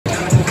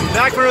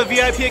Back for a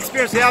VIP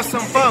experience. Have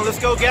some fun. Let's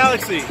go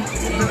Galaxy.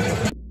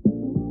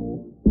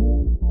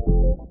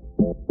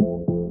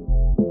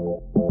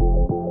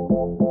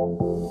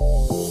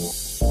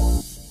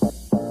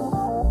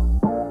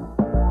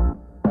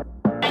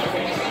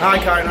 Hi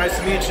Kai, nice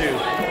to meet you.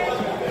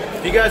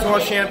 If you guys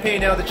want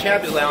champagne down at the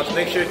Champion Lounge,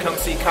 make sure you come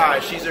see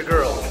Kai. She's your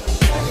girl.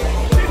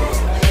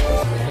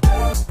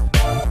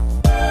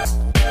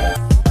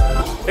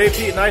 Hey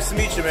Pete, nice to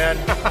meet you, man.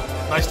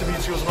 Nice to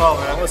meet you as well,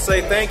 man. I want to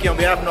say thank you on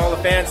behalf of all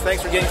the fans.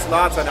 Thanks for getting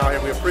Zlatan out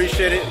here. We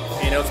appreciate it.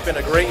 You know, it's been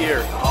a great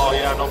year. Oh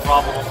yeah, no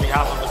problem. On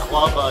behalf of the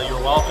club,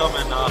 you're welcome,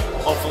 and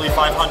hopefully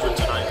 500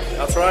 tonight.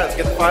 That's right. Let's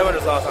get the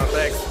 500 Zlatan.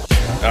 Thanks.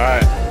 All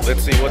right,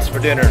 let's see what's for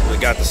dinner. We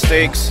got the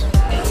steaks,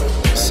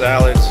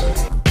 salads.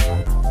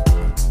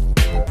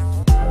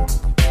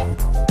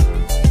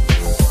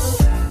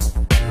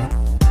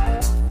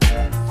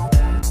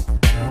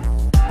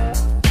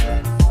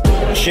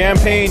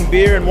 Champagne,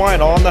 beer, and wine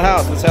all in the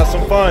house. Let's have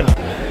some fun.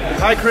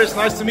 Hi Chris,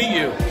 nice to meet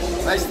you.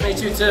 Nice to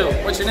meet you too.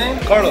 What's your name?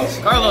 Carlos.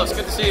 Carlos,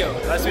 good to see you.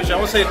 Nice to meet you. I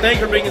want to say thank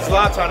you for bringing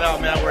Zlatan out,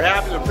 man. We're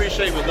happy, we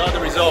appreciate it, we love the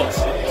results.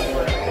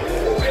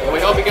 Well, we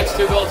hope he gets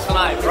 2 goals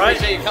tonight. We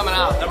appreciate you coming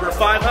out. Number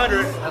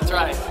 500. That's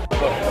right.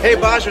 Hey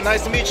Baggio,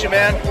 nice to meet you,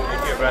 man.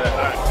 Thank you, brother. All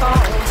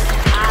right.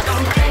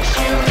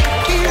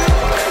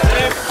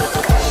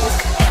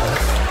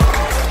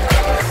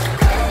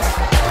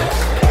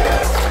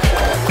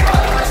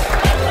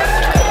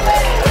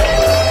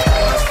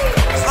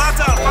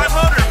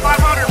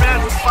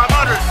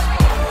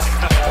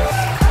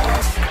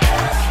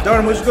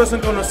 Darwin, mucho gusto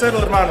en conocerlo,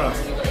 hermano.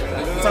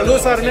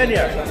 Saludos a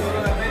Armenia.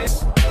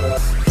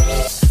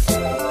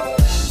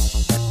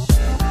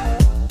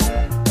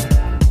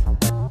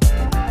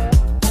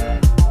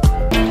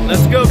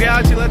 Let's go,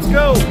 Galaxy, let's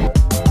go.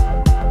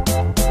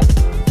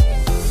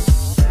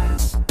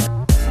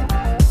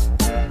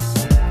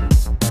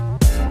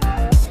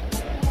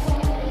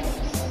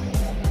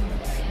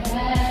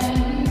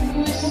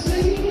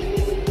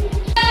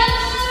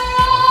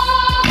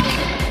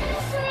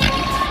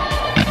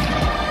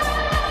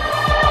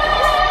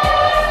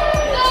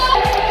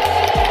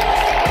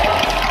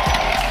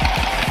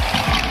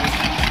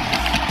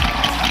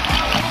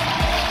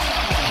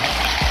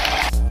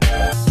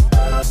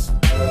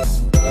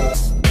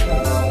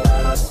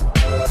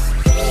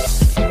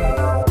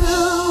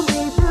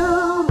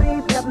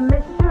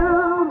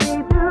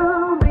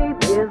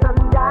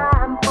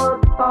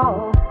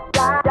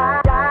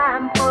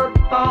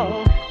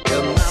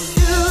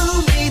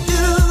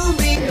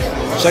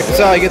 Check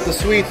this out, you get the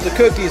sweets, the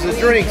cookies, the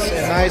drinks,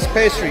 and nice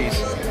pastries.